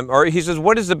my time, or he says,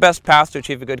 what is the best path to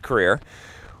achieve a good career?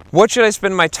 What should I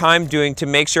spend my time doing to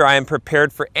make sure I am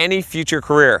prepared for any future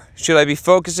career? Should I be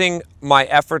focusing my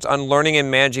efforts on learning and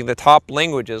managing the top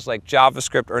languages like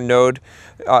JavaScript or Node.js,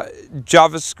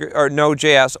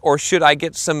 or should I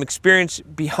get some experience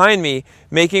behind me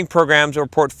making programs or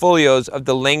portfolios of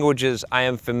the languages I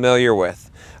am familiar with?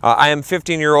 I am a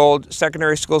 15-year-old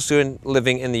secondary school student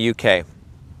living in the UK.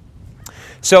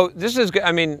 So this is,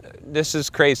 I mean, this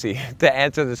is crazy to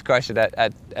answer this question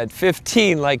at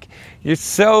 15. Like, it's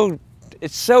so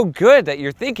good that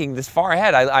you're thinking this far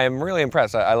ahead. I am really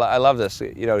impressed. I love this.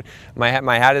 You know, my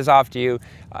hat is off to you.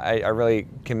 I really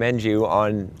commend you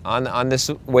on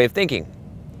this way of thinking.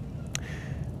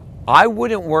 I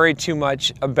wouldn't worry too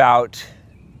much about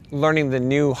learning the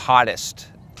new hottest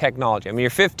technology. I mean,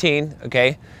 you're 15,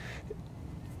 okay?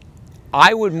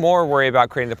 I would more worry about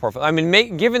creating the portfolio. I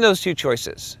mean, given those 2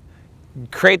 choices,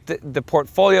 create the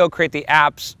portfolio, create the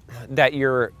apps that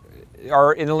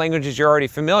are in the languages you're already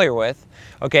familiar with,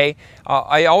 okay?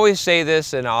 I always say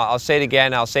this, and I'll say it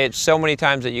again, I'll say it so many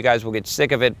times that you guys will get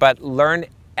sick of it, but learn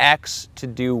X to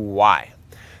do Y.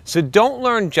 So don't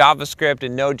learn JavaScript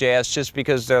and Node.js just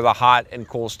because they're the hot and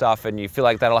cool stuff and you feel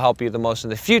like that'll help you the most in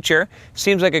the future.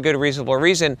 Seems like a good, reasonable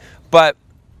reason, but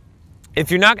if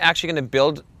you're not actually going to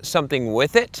build something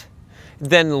with it,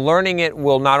 then learning it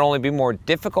will not only be more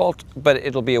difficult, but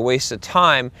it'll be a waste of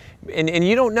time. And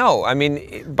you don't know. I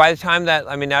mean, by the time that,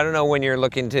 I don't know when you're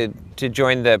looking to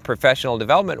join the professional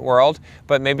development world,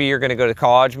 but maybe you're going to go to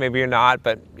college, maybe you're not,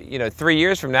 but 3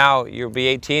 years from now, you'll be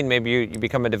 18, maybe you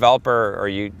become a developer, or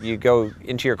you go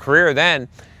into your career then.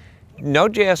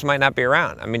 Node.js might not be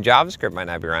around. JavaScript might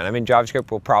not be around.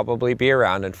 JavaScript will probably be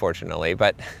around, unfortunately,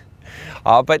 but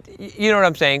you know what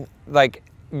I'm saying? Like,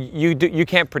 you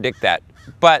can't predict that.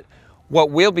 But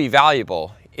what will be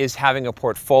valuable is having a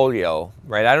portfolio,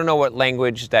 right? I don't know what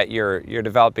language that you're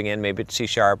developing in. Maybe it's C#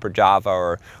 or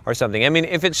Java or something.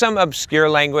 If it's some obscure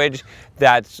language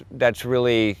that's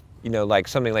really, like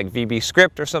something like VB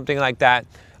script or something like that,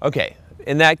 okay.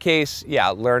 In that case, yeah,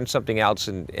 learn something else,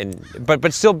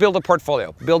 but still build a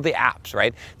portfolio, build the apps,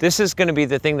 right? This is going to be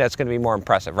the thing that's going to be more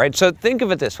impressive, right? So think of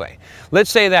it this way.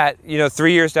 Let's say that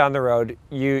 3 years down the road,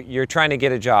 you're trying to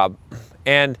get a job,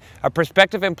 and a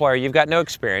prospective employer, you've got no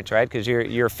experience, right? Because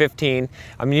you're 15.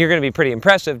 You're going to be pretty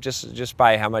impressive just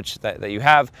by how much that you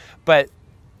have, but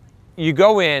you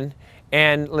go in.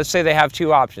 And let's say they have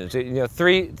two options,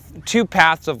 two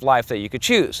paths of life that you could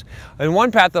choose. In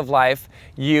one path of life,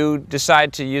 you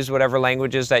decide to use whatever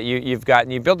languages that you've got,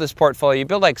 and you build this portfolio. You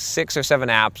build like 6 or 7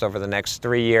 apps over the next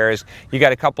 3 years. You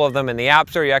got a couple of them in the App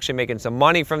Store. You're actually making some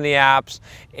money from the apps,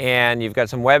 and you've got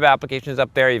some web applications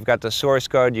up there. You've got the source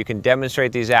code. You can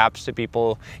demonstrate these apps to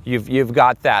people. You've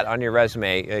got that on your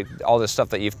resume, all this stuff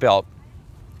that you've built.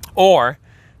 Or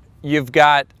you've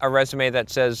got a resume that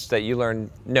says that you learned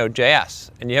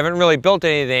Node.js and you haven't really built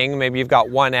anything. Maybe you've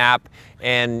got one app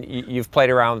and you've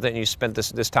played around with it and you spent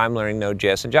this time learning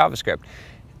Node.js and JavaScript.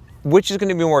 Which is going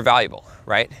to be more valuable,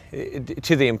 right,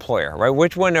 to the employer, right?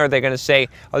 Which one are they going to say,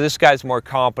 oh, this guy's more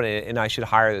competent and I should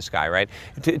hire this guy, right?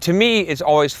 To me, it's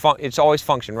always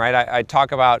function, right? I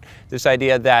talk about this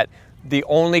idea that the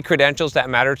only credentials that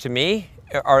matter to me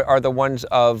are the ones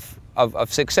of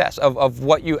success, of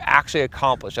what you actually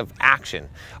accomplish, of action,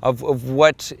 of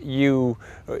what you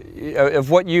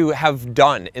have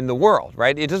done in the world,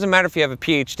 right? It doesn't matter if you have a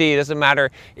PhD, it doesn't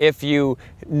matter if you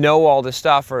know all this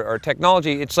stuff or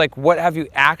technology. It's like, what have you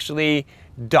actually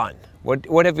done?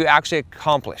 What have you actually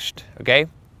accomplished, okay?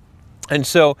 And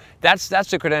so that's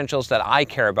the credentials that I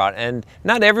care about, and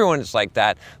not everyone is like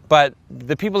that, but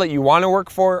the people that you want to work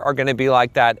for are going to be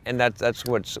like that, and that's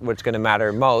what's going to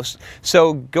matter most.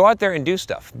 So go out there and do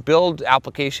stuff, build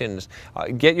applications,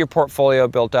 get your portfolio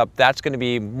built up. That's going to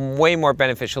be way more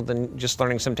beneficial than just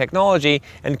learning some technology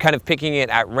and kind of picking it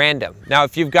at random. Now,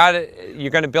 if you've got it,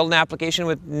 you're going to build an application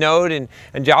with Node and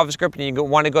JavaScript, and you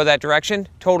want to go that direction,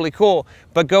 totally cool,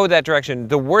 but go that direction.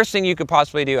 The worst thing you could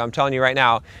possibly do, I'm telling you right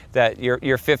now, that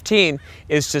you're 15,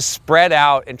 is to spread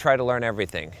out and try to learn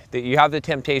everything. That you have the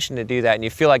temptation to do that and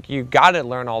you feel like you got to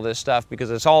learn all this stuff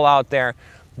because it's all out there.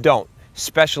 Don't.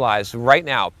 Specialize right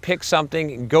now. Pick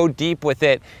something, go deep with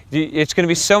it. It's going to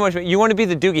be so much. You want to be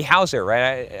the Doogie Howser,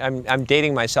 right? I'm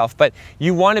dating myself, but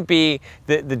you want to be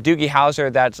the Doogie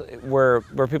Howser that's where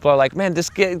people are like, man, this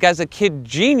guy's a kid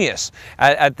genius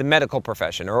at the medical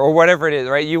profession or whatever it is,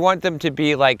 right? You want them to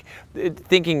be like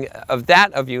thinking of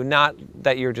that of you, not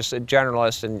that you're just a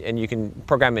generalist and you can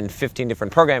program in 15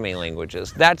 different programming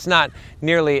languages. That's not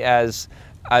nearly as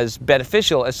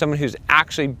beneficial as someone who's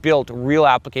actually built real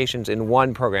applications in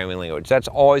one programming language. That's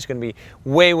always going to be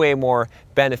way, way more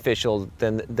beneficial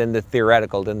than the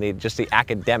theoretical, than just the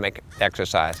academic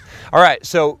exercise. All right,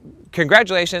 so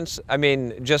congratulations.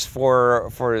 Just for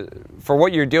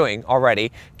what you're doing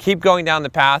already. Keep going down the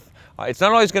path. It's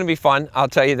not always going to be fun, I'll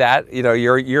tell you that.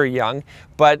 You're young,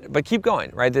 but keep going,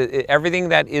 right? Everything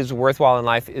that is worthwhile in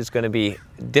life is going to be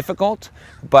difficult,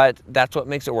 but that's what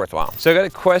makes it worthwhile. So I got a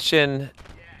question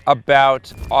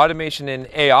about automation in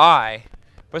AI,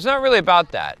 but it's not really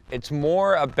about that. It's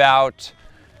more about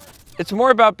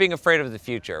being afraid of the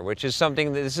future, which is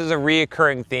something this is a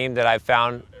reoccurring theme that I've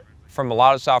found from a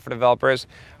lot of software developers.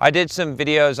 I did some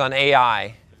videos on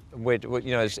AI.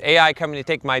 Is AI coming to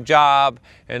take my job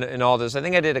and all this? I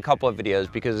think I did a couple of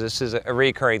videos because this is a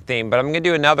recurring theme, but I'm going to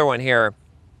do another one here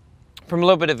from a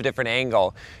little bit of a different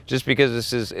angle, just because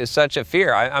this is such a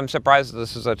fear. I'm surprised that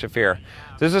this is such a fear.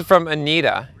 This is from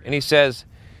Anita, and he says,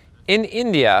 in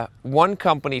India, one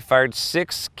company fired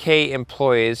 6K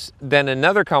employees, then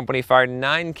another company fired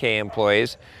 9K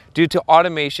employees due to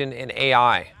automation and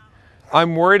AI.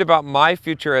 I'm worried about my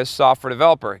future as software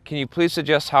developer. Can you please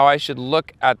suggest how I should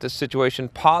look at this situation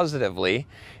positively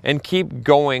and keep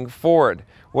going forward?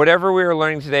 Whatever we are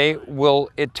learning today, will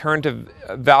it turn to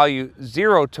value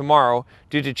 0 tomorrow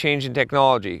due to change in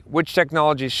technology? Which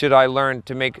technologies should I learn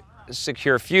to make a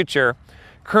secure future?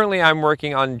 Currently, I'm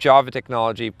working on Java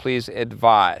technology. Please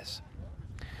advise.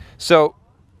 So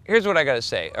here's what I got to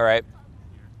say, all right?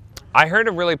 I heard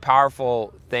a really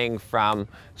powerful thing from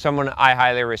someone I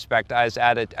highly respect. I was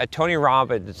at a Tony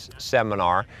Robbins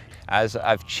seminar, as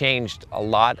I've changed a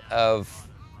lot of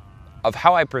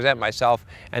how I present myself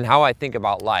and how I think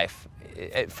about life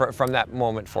from that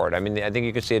moment forward. I mean, I think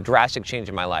you can see a drastic change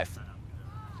in my life.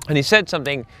 And he said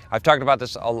something, I've talked about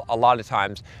this a lot of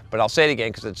times, but I'll say it again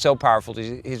because it's so powerful.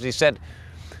 He said,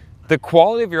 the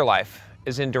quality of your life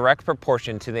is in direct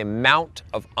proportion to the amount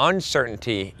of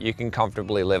uncertainty you can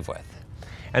comfortably live with.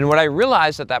 And what I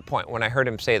realized at that point when I heard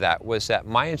him say that was that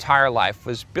my entire life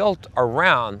was built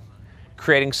around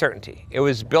creating certainty. It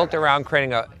was built around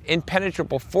creating an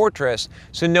impenetrable fortress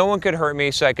so no one could hurt me,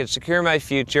 so I could secure my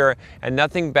future and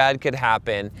nothing bad could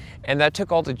happen. And that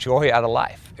took all the joy out of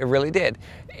life. It really did.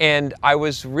 And I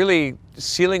was really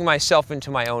sealing myself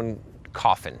into my own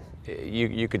coffin,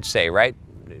 you could say, right?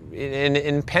 An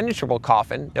impenetrable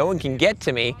coffin. No one can get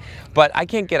to me, but I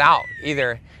can't get out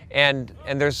either. And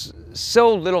there's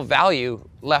so little value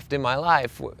left in my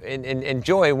life and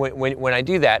joy when I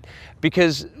do that,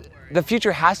 because the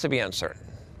future has to be uncertain,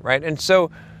 right? And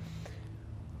so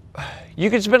you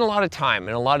can spend a lot of time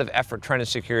and a lot of effort trying to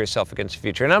secure yourself against the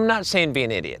future. And I'm not saying be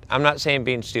an idiot. I'm not saying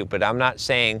being stupid. I'm not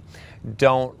saying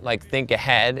don't think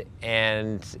ahead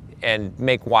and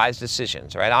make wise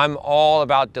decisions, right? I'm all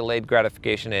about delayed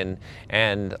gratification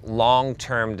and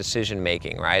long-term decision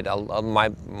making, right?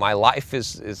 My life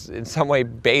is in some way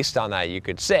based on that, you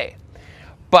could say.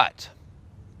 But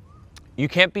you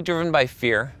can't be driven by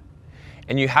fear,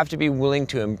 and you have to be willing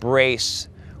to embrace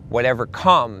whatever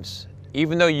comes,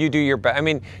 even though you do your best. I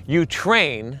mean, you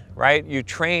train, right? You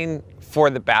train for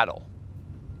the battle,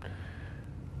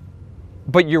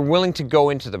 but you're willing to go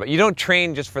into the battle. You don't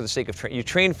train just for the sake of training. You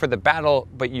train for the battle,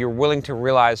 but you're willing to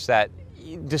realize that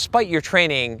despite your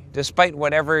training, despite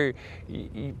whatever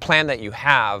plan that you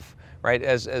have, right?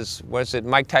 As what is it?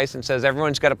 Mike Tyson says,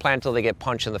 everyone's got a plan until they get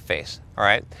punched in the face, all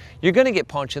right? You're gonna get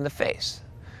punched in the face.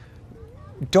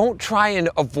 Don't try and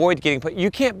avoid getting punched.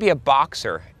 You can't be a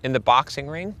boxer in the boxing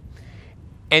ring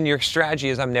and your strategy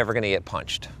is I'm never gonna get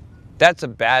punched. That's a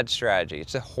bad strategy.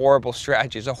 It's a horrible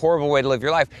strategy. It's a horrible way to live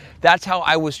your life. That's how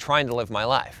I was trying to live my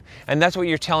life. And that's what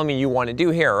you're telling me you want to do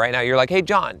here right now. You're like, hey,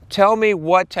 John, tell me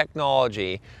what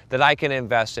technology that I can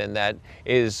invest in that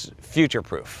is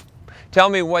future-proof. Tell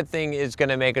me what thing is going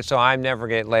to make it so I'm never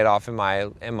get laid off in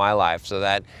my life, so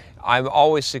that I'm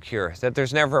always secure, that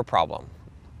there's never a problem.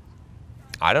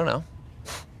 I don't know.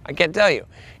 I can't tell you.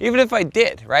 Even if I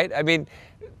did, right? I mean,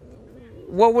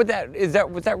 what would was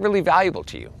that really valuable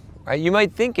to you? Right? You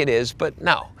might think it is, but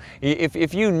no.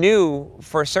 If you knew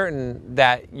for certain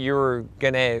that you're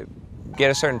gonna get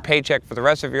a certain paycheck for the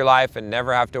rest of your life and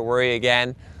never have to worry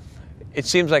again, it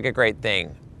seems like a great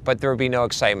thing, but there would be no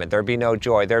excitement, there would be no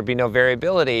joy, there would be no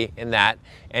variability in that,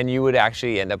 and you would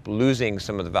actually end up losing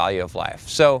some of the value of life.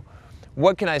 So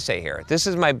what can I say here? This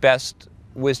is my best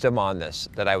wisdom on this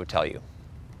that I would tell you.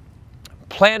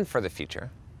 Plan for the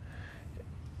future,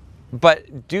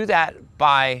 but do that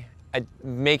by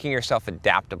making yourself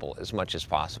adaptable as much as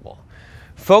possible.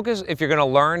 Focus, if you're going to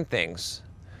learn things,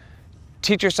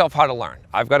 teach yourself how to learn.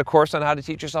 I've got a course on how to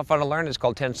teach yourself how to learn. It's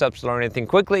called 10 Steps to Learn Anything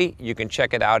Quickly. You can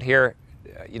check it out here.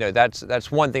 You know,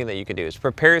 that's one thing that you can do, is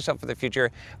prepare yourself for the future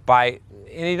and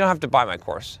you don't have to buy my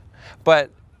course, but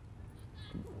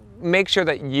make sure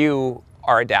that you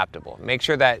are adaptable. Make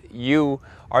sure that you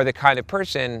are the kind of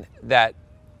person that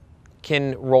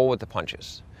can roll with the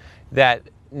punches, that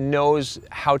knows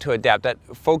how to adapt, that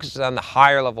focuses on the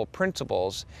higher level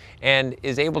principles and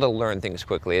is able to learn things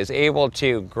quickly, is able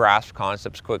to grasp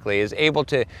concepts quickly, is able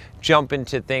to jump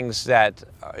into things that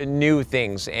new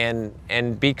things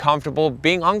and be comfortable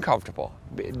being uncomfortable.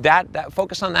 That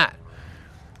focus on that.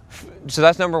 So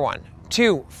that's number one.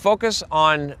 Two, focus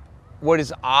on what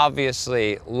is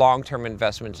obviously long-term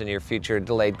investments in your future,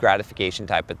 delayed gratification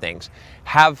type of things.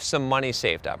 Have some money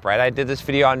saved up, right? I did this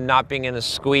video on not being in a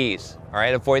squeeze, all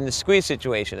right? Avoiding the squeeze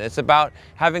situation. It's about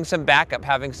having some backup,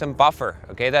 having some buffer,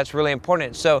 okay? That's really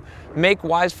important. So make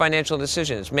wise financial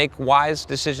decisions. Make wise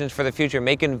decisions for the future.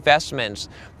 Make investments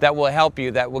that will help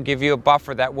you, that will give you a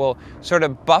buffer, that will sort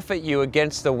of buffet you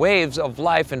against the waves of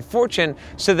life and fortune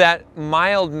so that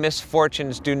mild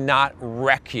misfortunes do not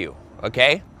wreck you,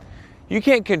 okay? You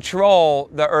can't control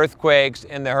the earthquakes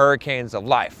and the hurricanes of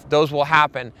life. Those will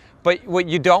happen. But what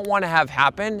you don't want to have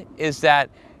happen is that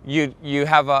you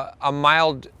have a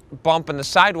mild bump in the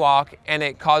sidewalk and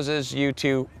it causes you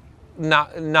to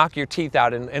knock your teeth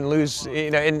out and lose,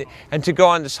 you know, and to go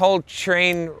on this whole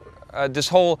chain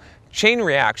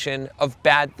reaction of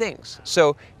bad things.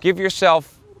 So give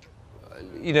yourself,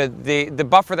 you know, the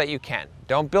buffer that you can.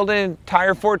 Don't build an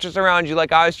entire fortress around you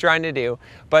like I was trying to do,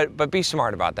 but be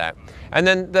smart about that. And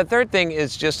then the third thing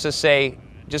is just to say,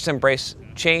 just embrace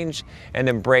change and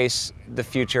embrace the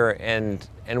future, and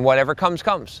whatever comes,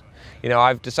 comes. You know,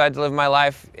 I've decided to live my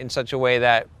life in such a way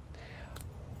that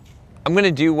I'm going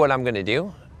to do what I'm going to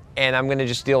do, and I'm going to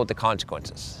just deal with the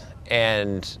consequences.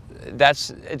 And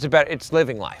it's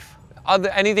living life.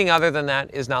 Anything other than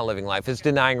that is not living life. It's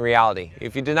denying reality.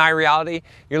 If you deny reality,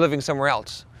 you're living somewhere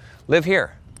else. Live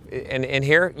here. And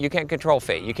here, you can't control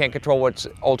fate. You can't control what's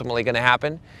ultimately going to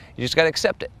happen. You just got to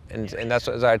accept it. And that's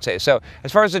what I'd say. So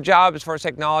as far as the job, as far as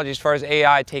technology, as far as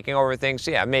AI taking over things,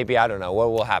 yeah, maybe, I don't know,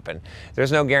 what will happen?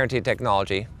 There's no guaranteed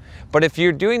technology. But if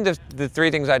you're doing the three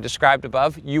things I described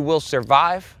above, you will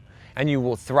survive and you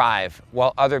will thrive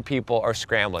while other people are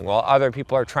scrambling, while other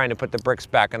people are trying to put the bricks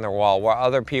back in their wall, while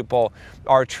other people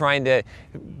are trying to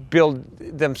build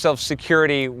themselves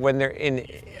security when there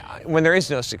is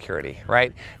no security,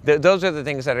 right? Those are the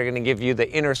things that are going to give you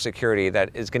the inner security, that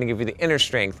is going to give you the inner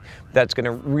strength, that's going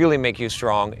to really make you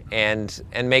strong and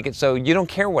make it so you don't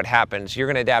care what happens. You're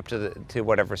going to adapt to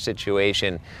whatever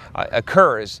situation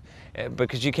occurs,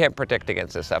 because you can't protect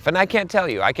against this stuff. And I can't tell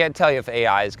you if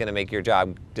AI is going to make your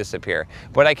job disappear.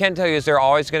 What I can tell you is there are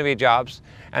always going to be jobs,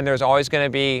 and there's always going to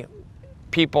be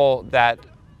people that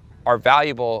are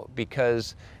valuable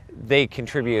because they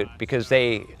contribute, because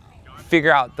they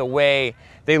figure out the way,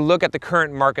 they look at the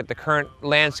current market, the current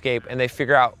landscape, and they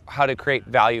figure out how to create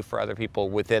value for other people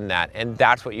within that. And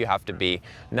that's what you have to be,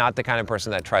 not the kind of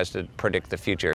person that tries to predict the future.